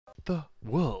The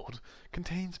world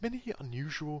contains many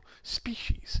unusual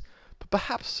species, but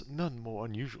perhaps none more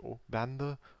unusual than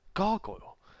the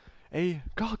gargoyle. A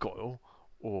gargoyle,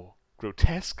 or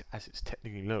grotesque as it's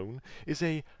technically known, is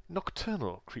a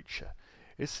nocturnal creature.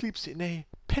 It sleeps in a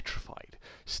petrified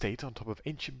state on top of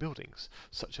ancient buildings,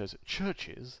 such as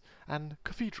churches and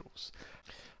cathedrals.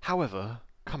 However,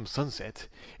 come sunset,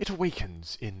 it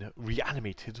awakens in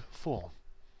reanimated form.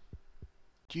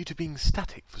 Due to being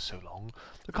static for so long,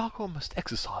 the gargoyle must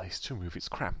exercise to remove its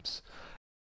cramps.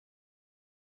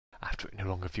 After it no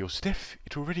longer feels stiff,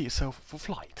 it will ready itself for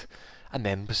flight, and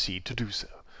then proceed to do so.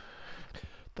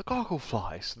 The gargoyle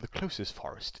flies to the closest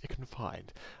forest it can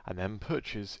find, and then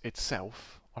perches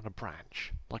itself on a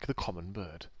branch, like the common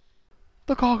bird.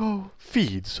 The gargoyle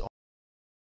feeds